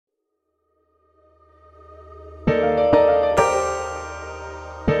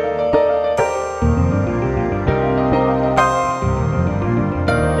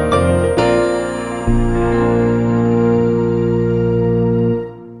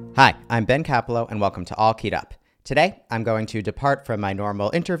Hi, I'm Ben Capello, and welcome to All Keyed Up. Today, I'm going to depart from my normal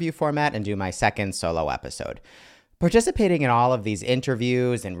interview format and do my second solo episode. Participating in all of these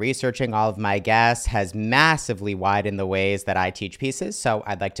interviews and researching all of my guests has massively widened the ways that I teach pieces, so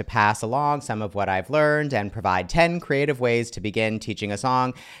I'd like to pass along some of what I've learned and provide 10 creative ways to begin teaching a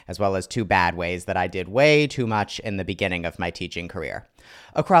song, as well as 2 bad ways that I did way too much in the beginning of my teaching career.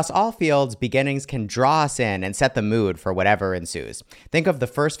 Across all fields, beginnings can draw us in and set the mood for whatever ensues. Think of the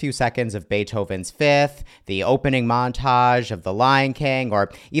first few seconds of Beethoven's Fifth, the opening montage of The Lion King,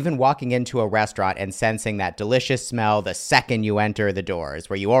 or even walking into a restaurant and sensing that delicious smell the second you enter the doors,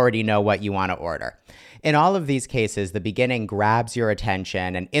 where you already know what you want to order. In all of these cases, the beginning grabs your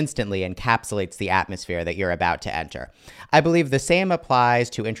attention and instantly encapsulates the atmosphere that you're about to enter. I believe the same applies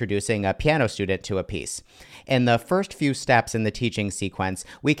to introducing a piano student to a piece. In the first few steps in the teaching sequence,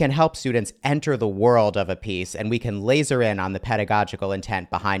 we can help students enter the world of a piece, and we can laser in on the pedagogical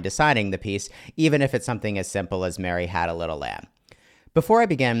intent behind designing the piece, even if it's something as simple as Mary Had a Little Lamb. Before I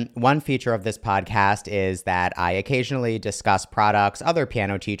begin, one feature of this podcast is that I occasionally discuss products other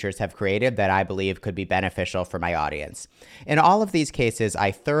piano teachers have created that I believe could be beneficial for my audience. In all of these cases,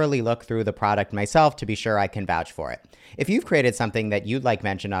 I thoroughly look through the product myself to be sure I can vouch for it. If you've created something that you'd like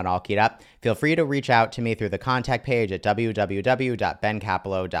mentioned on All Keyed Up, feel free to reach out to me through the contact page at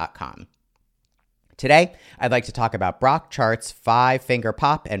www.bencapello.com. Today, I'd like to talk about Brock Chart's 5-Finger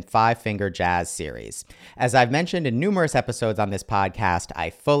Pop and 5-Finger Jazz series. As I've mentioned in numerous episodes on this podcast, I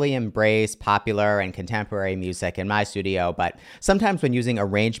fully embrace popular and contemporary music in my studio, but sometimes when using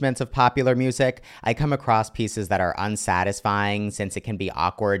arrangements of popular music, I come across pieces that are unsatisfying since it can be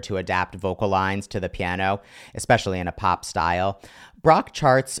awkward to adapt vocal lines to the piano, especially in a pop style. Brock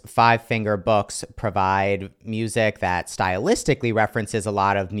Chart's 5-Finger books provide music that stylistically references a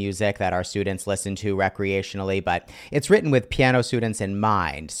lot of music that our students listen to recreationally, but it's written with piano students in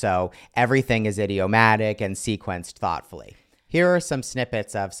mind, so everything is idiomatic and sequenced thoughtfully. Here are some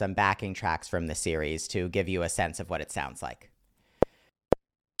snippets of some backing tracks from the series to give you a sense of what it sounds like.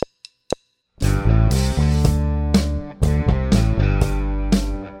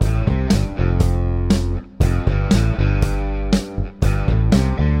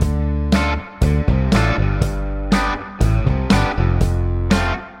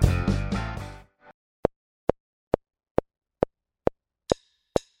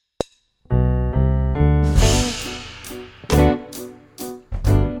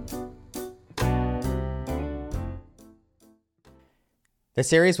 The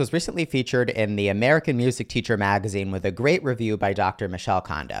series was recently featured in the American Music Teacher magazine with a great review by Dr. Michelle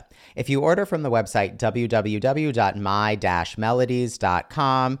Konda. If you order from the website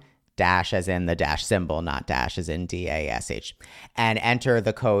www.my-melodies.com, dash as in the dash symbol, not dash as in DASH, and enter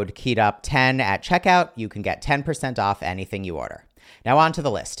the code KEYEDUP10 at checkout, you can get 10% off anything you order. Now on to the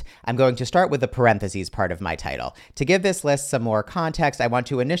list. I'm going to start with the parentheses part of my title. To give this list some more context, I want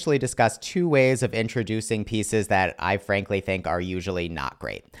to initially discuss 2 ways of introducing pieces that I frankly think are usually not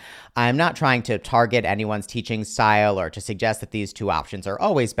great. I'm not trying to target anyone's teaching style or to suggest that these 2 options are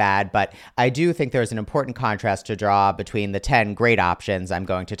always bad, but I do think there's an important contrast to draw between the 10 great options I'm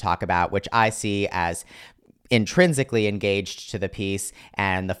going to talk about, which I see as intrinsically engaged to the piece,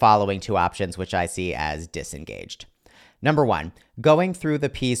 and the following 2 options, which I see as disengaged. Number 1, going through the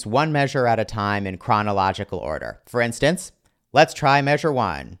piece one measure at a time in chronological order. For instance, let's try measure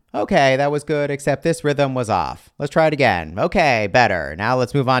 1. Okay, that was good, except this rhythm was off. Let's try it again. Okay, better. Now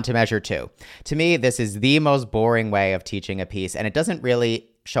let's move on to measure 2. To me, this is the most boring way of teaching a piece, and it doesn't really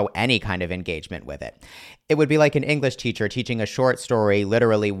show any kind of engagement with it. It would be like an English teacher teaching a short story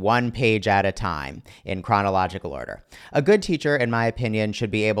literally 1 page at a time in chronological order. A good teacher, in my opinion,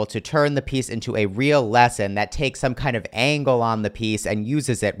 should be able to turn the piece into a real lesson that takes some kind of angle on the piece and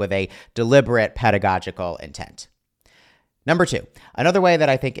uses it with a deliberate pedagogical intent. Number 2, another way that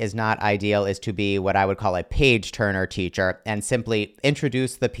I think is not ideal is to be what I would call a page-turner teacher and simply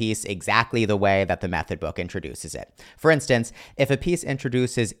introduce the piece exactly the way that the method book introduces it. For instance, if a piece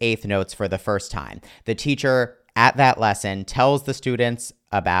introduces eighth notes for the first time, the teacher at that lesson tells the students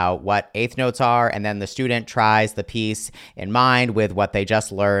about what eighth notes are, and then the student tries the piece in mind with what they just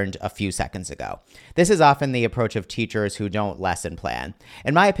learned a few seconds ago. This is often the approach of teachers who don't lesson plan.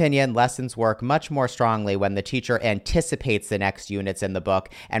 In my opinion, lessons work much more strongly when the teacher anticipates the next units in the book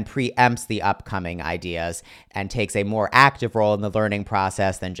and preempts the upcoming ideas and takes a more active role in the learning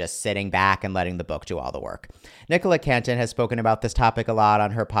process than just sitting back and letting the book do all the work. Nicola Canton has spoken about this topic a lot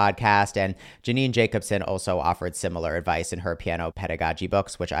on her podcast, and Janine Jacobson also offered similar advice in her piano pedagogy book,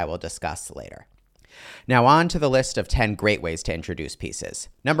 which I will discuss later. Now on to the list of 10 great ways to introduce pieces.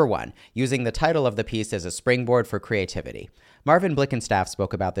 Number 1, using the title of the piece as a springboard for creativity. Marvin Blickenstaff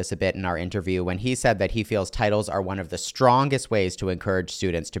spoke about this a bit in our interview when he said that he feels titles are one of the strongest ways to encourage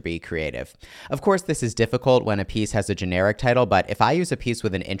students to be creative. Of course, this is difficult when a piece has a generic title, but if I use a piece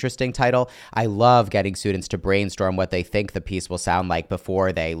with an interesting title, I love getting students to brainstorm what they think the piece will sound like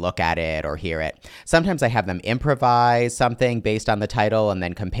before they look at it or hear it. Sometimes I have them improvise something based on the title and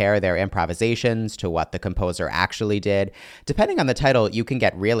then compare their improvisations to what the composer actually did. Depending on the title, you can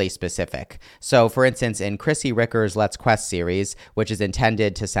get really specific. So, for instance, in Chrissy Ricker's Let's Quest series, which is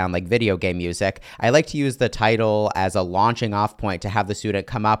intended to sound like video game music, I like to use the title as a launching off point to have the student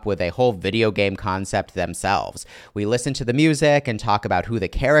come up with a whole video game concept themselves. We listen to the music and talk about who the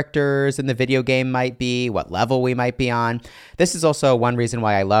characters in the video game might be, what level we might be on. This is also one reason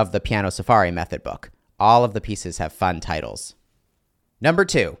why I love the Piano Safari method book. All of the pieces have fun titles. Number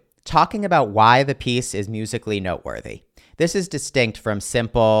 2, talking about why the piece is musically noteworthy. This is distinct from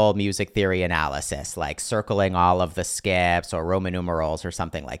simple music theory analysis, like circling all of the skips or Roman numerals or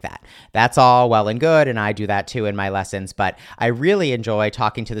something like that. That's all well and good, and I do that too in my lessons, but I really enjoy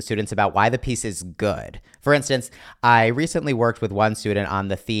talking to the students about why the piece is good. For instance, I recently worked with one student on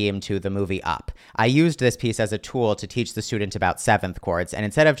the theme to the movie Up. I used this piece as a tool to teach the student about seventh chords, and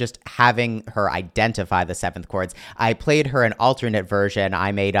instead of just having her identify the seventh chords, I played her an alternate version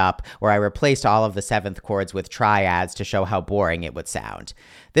I made up where I replaced all of the seventh chords with triads to show how boring it would sound.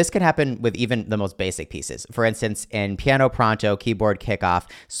 This can happen with even the most basic pieces. For instance, in Piano Pronto Keyboard Kickoff,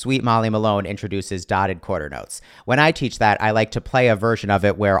 Sweet Molly Malone introduces dotted quarter notes. When I teach that, I like to play a version of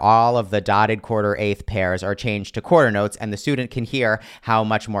it where all of the dotted quarter eighth pairs are changed to quarter notes, and the student can hear how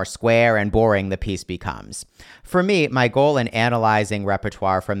much more square and boring the piece becomes. For me, my goal in analyzing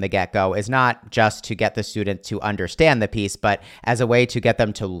repertoire from the get-go is not just to get the student to understand the piece, but as a way to get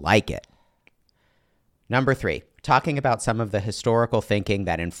them to like it. Number 3, talking about some of the historical thinking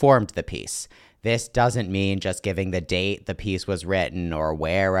that informed the piece. This doesn't mean just giving the date the piece was written or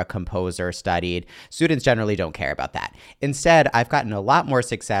where a composer studied. Students generally don't care about that. Instead, I've gotten a lot more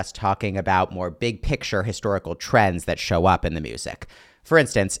success talking about more big picture historical trends that show up in the music. For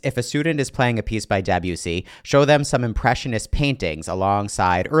instance, if a student is playing a piece by Debussy, show them some impressionist paintings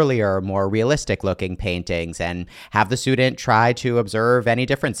alongside earlier, more realistic-looking paintings and have the student try to observe any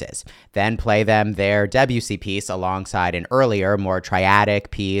differences. Then play them their Debussy piece alongside an earlier, more triadic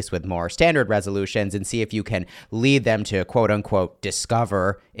piece with more standard resolutions and see if you can lead them to quote-unquote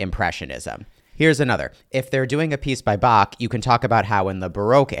discover Impressionism. Here's another. If they're doing a piece by Bach, you can talk about how in the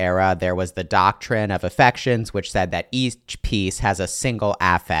Baroque era, there was the doctrine of affections, which said that each piece has a single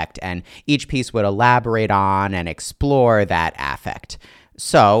affect, and each piece would elaborate on and explore that affect.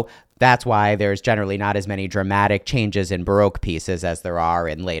 So that's why there's generally not as many dramatic changes in Baroque pieces as there are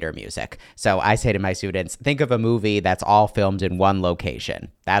in later music. So I say to my students, think of a movie that's all filmed in one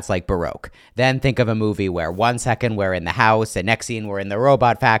location. That's like Baroque. Then think of a movie where 1 second we're in the house, and next scene we're in the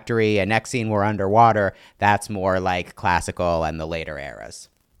robot factory, and next scene we're underwater. That's more like classical and the later eras.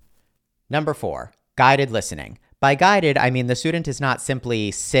 Number 4, guided listening. By guided, I mean the student is not simply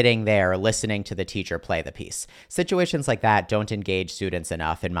sitting there listening to the teacher play the piece. Situations like that don't engage students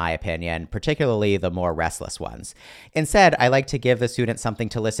enough, in my opinion, particularly the more restless ones. Instead, I like to give the student something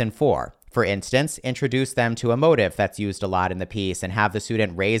to listen for. For instance, introduce them to a motive that's used a lot in the piece and have the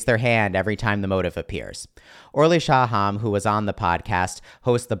student raise their hand every time the motive appears. Orly Shaham, who was on the podcast,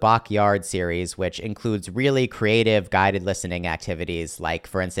 hosts the Backyard series, which includes really creative guided listening activities, like,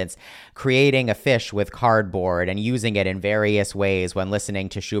 for instance, creating a fish with cardboard and using it in various ways when listening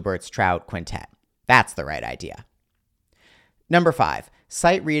to Schubert's Trout Quintet. That's the right idea. Number 5,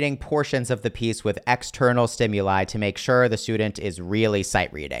 sight reading portions of the piece with external stimuli to make sure the student is really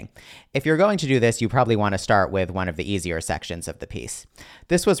sight reading. If you're going to do this, you probably want to start with one of the easier sections of the piece.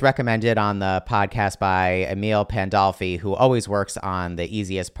 This was recommended on the podcast by Emil Pandolfi, who always works on the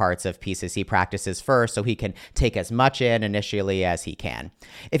easiest parts of pieces he practices first so he can take as much in initially as he can.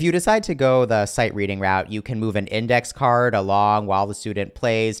 If you decide to go the sight reading route, you can move an index card along while the student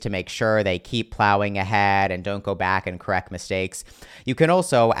plays to make sure they keep plowing ahead and don't go back and correct mistakes. You can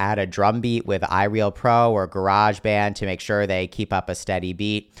also add a drum beat with iReal Pro or GarageBand to make sure they keep up a steady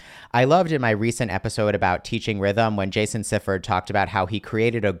beat. I loved in my recent episode about teaching rhythm when Jason Sifford talked about how he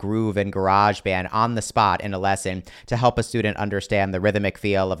created a groove in GarageBand on the spot in a lesson to help a student understand the rhythmic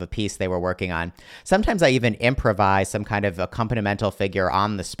feel of a piece they were working on. Sometimes I even improvise some kind of accompanimental figure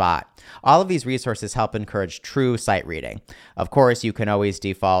on the spot. All of these resources help encourage true sight reading. Of course, you can always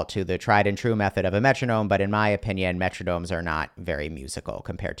default to the tried and true method of a metronome, but in my opinion, metronomes are not very musical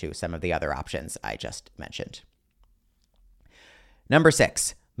compared to some of the other options I just mentioned. Number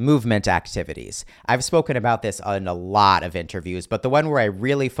 6. Movement activities. I've spoken about this in a lot of interviews, but the one where I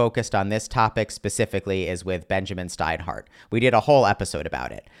really focused on this topic specifically is with Benjamin Steinhardt. We did a whole episode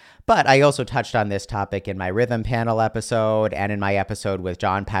about it. But I also touched on this topic in my rhythm panel episode and in my episode with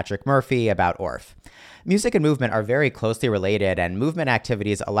John Patrick Murphy about ORF. Music and movement are very closely related, and movement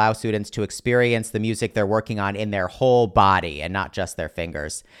activities allow students to experience the music they're working on in their whole body and not just their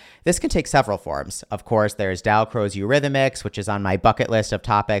fingers. This can take several forms. Of course, there's Dalcroze Eurythmics, which is on my bucket list of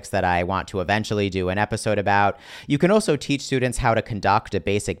topics that I want to eventually do an episode about. You can also teach students how to conduct a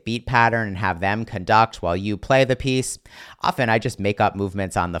basic beat pattern and have them conduct while you play the piece. Often, I just make up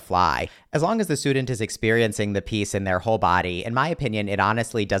movements on the fly. As long as the student is experiencing the piece in their whole body, in my opinion, it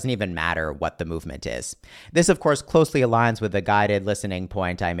honestly doesn't even matter what the movement is. This, of course, closely aligns with the guided listening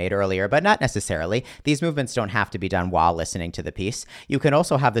point I made earlier, but not necessarily. These movements don't have to be done while listening to the piece. You can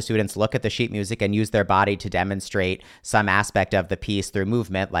also have the students look at the sheet music and use their body to demonstrate some aspect of the piece through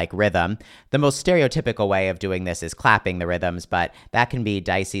movement, like rhythm. The most stereotypical way of doing this is clapping the rhythms, but that can be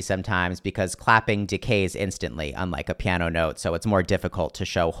dicey sometimes because clapping decays instantly, unlike a piano note, so it's more difficult to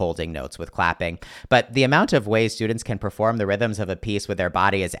show holding notes with clapping. But the amount of ways students can perform the rhythms of a piece with their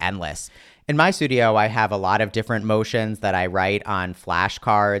body is endless. In my studio, I have a lot of different motions that I write on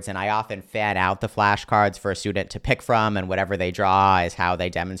flashcards, and I often fan out the flashcards for a student to pick from, and whatever they draw is how they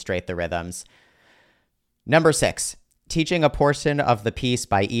demonstrate the rhythms. Number 6, teaching a portion of the piece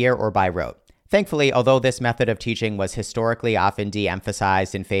by ear or by rote. Thankfully, although this method of teaching was historically often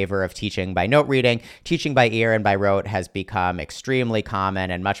de-emphasized in favor of teaching by note reading, teaching by ear and by rote has become extremely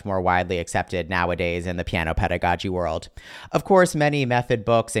common and much more widely accepted nowadays in the piano pedagogy world. Of course, many method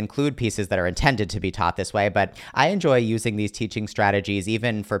books include pieces that are intended to be taught this way, but I enjoy using these teaching strategies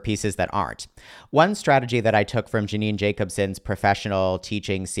even for pieces that aren't. One strategy that I took from Janine Jacobson's professional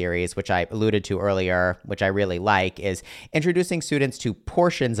teaching series, which I alluded to earlier, which I really like, is introducing students to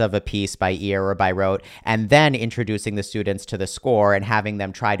portions of a piece by ear or by rote, and then introducing the students to the score and having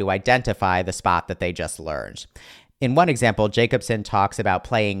them try to identify the spot that they just learned. In one example, Jacobson talks about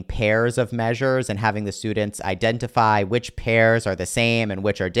playing pairs of measures and having the students identify which pairs are the same and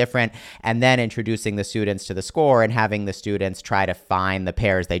which are different, and then introducing the students to the score and having the students try to find the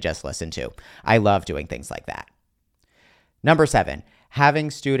pairs they just listened to. I love doing things like that. Number 7,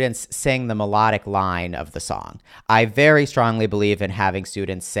 having students sing the melodic line of the song. I very strongly believe in having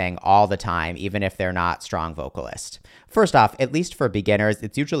students sing all the time, even if they're not strong vocalists. First off, at least for beginners,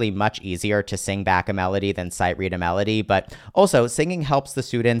 it's usually much easier to sing back a melody than sight read a melody, but also singing helps the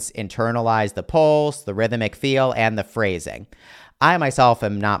students internalize the pulse, the rhythmic feel, and the phrasing. I myself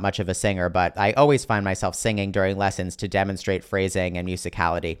am not much of a singer, but I always find myself singing during lessons to demonstrate phrasing and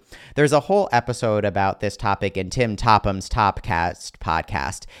musicality. There's a whole episode about this topic in Tim Topham's Topcast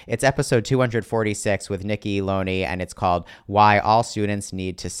podcast. It's episode 246 with Nikki Loney, and it's called Why All Students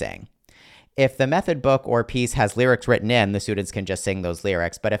Need to Sing. If the method book or piece has lyrics written in, the students can just sing those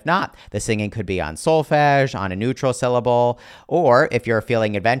lyrics. But if not, the singing could be on solfege, on a neutral syllable, or if you're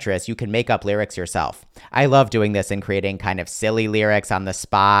feeling adventurous, you can make up lyrics yourself. I love doing this and creating kind of silly lyrics on the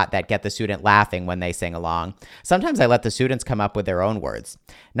spot that get the student laughing when they sing along. Sometimes I let the students come up with their own words.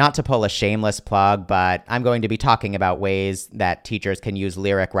 Not to pull a shameless plug, but I'm going to be talking about ways that teachers can use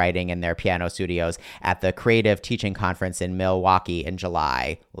lyric writing in their piano studios at the Creative Teaching Conference in Milwaukee in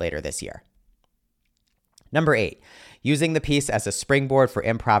July later this year. Number 8, using the piece as a springboard for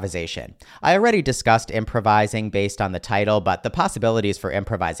improvisation. I already discussed improvising based on the title, but the possibilities for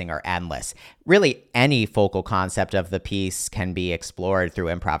improvising are endless. Really, any focal concept of the piece can be explored through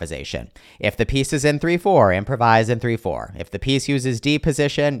improvisation. If the piece is in 3/4, improvise in 3/4. If the piece uses D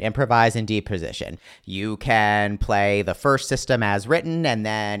position, improvise in D position. You can play the first system as written and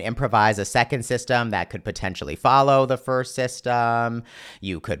then improvise a second system that could potentially follow the first system.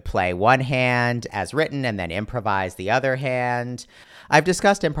 You could play one hand as written and then improvise the other hand. I've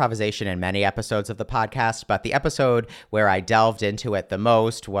discussed improvisation in many episodes of the podcast, but the episode where I delved into it the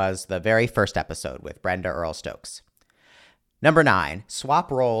most was the very first episode with Brenda Earl Stokes. Number 9,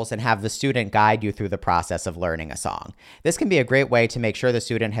 swap roles and have the student guide you through the process of learning a song. This can be a great way to make sure the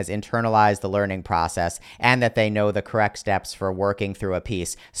student has internalized the learning process and that they know the correct steps for working through a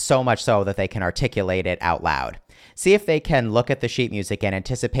piece, so much so that they can articulate it out loud. See if they can look at the sheet music and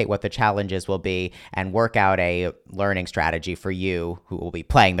anticipate what the challenges will be and work out a learning strategy for you who will be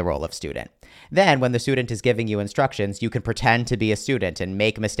playing the role of student. Then, when the student is giving you instructions, you can pretend to be a student and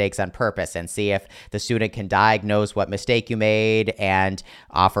make mistakes on purpose and see if the student can diagnose what mistake you made and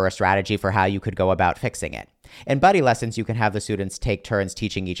offer a strategy for how you could go about fixing it. In buddy lessons, you can have the students take turns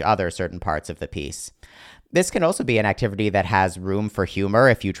teaching each other certain parts of the piece. This can also be an activity that has room for humor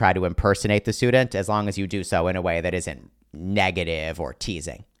if you try to impersonate the student, as long as you do so in a way that isn't negative or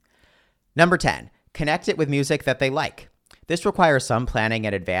teasing. Number 10, connect it with music that they like. This requires some planning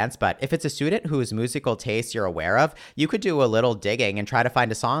in advance, but if it's a student whose musical tastes you're aware of, you could do a little digging and try to find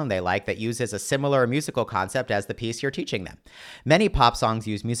a song they like that uses a similar musical concept as the piece you're teaching them. Many pop songs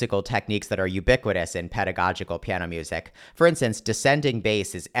use musical techniques that are ubiquitous in pedagogical piano music. For instance, descending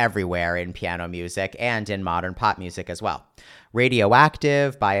bass is everywhere in piano music and in modern pop music as well.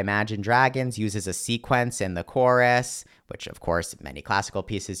 Radioactive by Imagine Dragons uses a sequence in the chorus, which of course many classical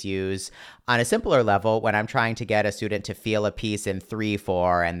pieces use. On a simpler level, when I'm trying to get a student to feel a piece in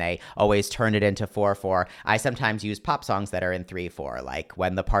 3/4 and they always turn it into 4/4, I sometimes use pop songs that are in 3/4, like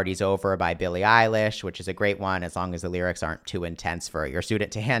When the Party's Over by Billie Eilish, which is a great one as long as the lyrics aren't too intense for your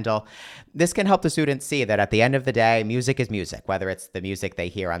student to handle. This can help the students see that at the end of the day, music is music, whether it's the music they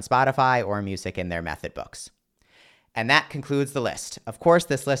hear on Spotify or music in their method books. And that concludes the list. Of course,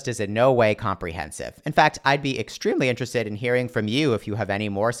 this list is in no way comprehensive. In fact, I'd be extremely interested in hearing from you if you have any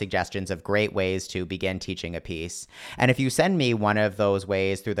more suggestions of great ways to begin teaching a piece. And if you send me one of those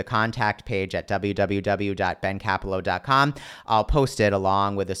ways through the contact page at www.bencapello.com, I'll post it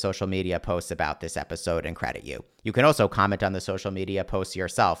along with the social media posts about this episode and credit you. You can also comment on the social media posts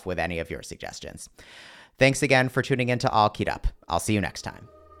yourself with any of your suggestions. Thanks again for tuning in to All Keyed Up. I'll see you next time.